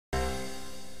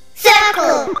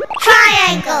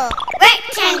Triangle,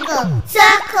 rectangle,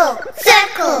 circle,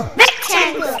 circle,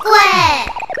 rectangle, square.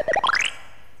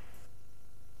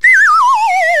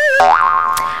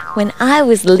 When I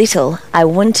was little, I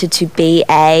wanted to be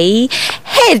a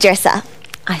hairdresser.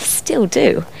 I still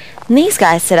do. And these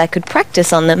guys said I could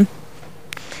practice on them.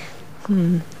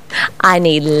 I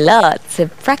need lots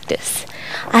of practice.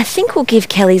 I think we'll give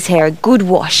Kelly's hair a good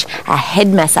wash, a head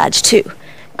massage too.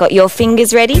 Got your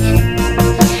fingers ready?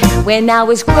 When I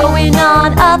was growing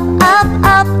on up, up,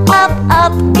 up, up,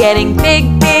 up, getting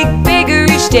big, big, bigger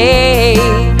each day.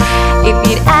 If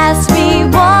you'd asked me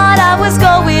what I was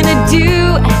going to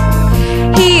do,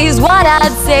 here's what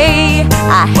I'd say: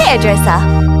 a hairdresser.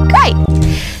 Great.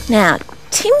 Now,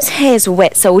 Tim's hair's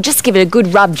wet, so we'll just give it a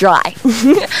good rub dry.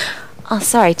 Oh,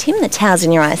 sorry, Tim, the towel's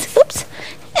in your eyes. Oops.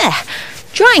 Yeah,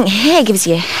 drying hair gives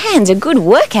your hands a good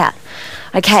workout.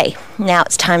 Okay, now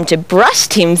it's time to brush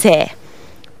Tim's hair.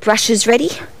 Brushes ready?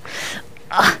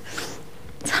 Oh,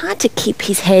 it's hard to keep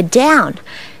his hair down.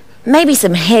 Maybe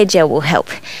some hair gel will help.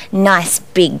 Nice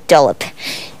big dollop.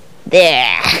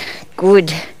 There.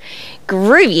 Good.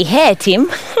 Groovy hair,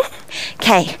 Tim.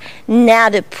 Okay, now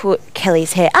to put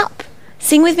Kelly's hair up.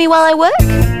 Sing with me while I work.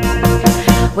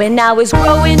 When I was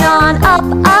growing on up,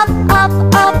 up,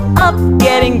 up, up, up,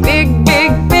 getting big,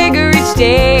 big, bigger each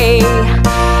day.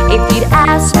 If you'd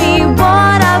asked me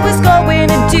what I was going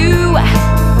to do,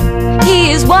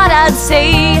 here's what I'd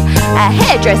say: a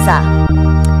hairdresser.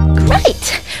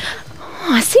 Great.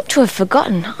 Oh, I seem to have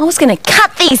forgotten. I was going to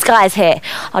cut these guys' hair.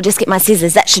 I'll just get my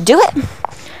scissors. That should do it.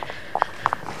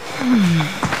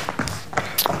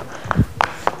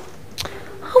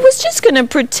 I was just going to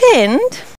pretend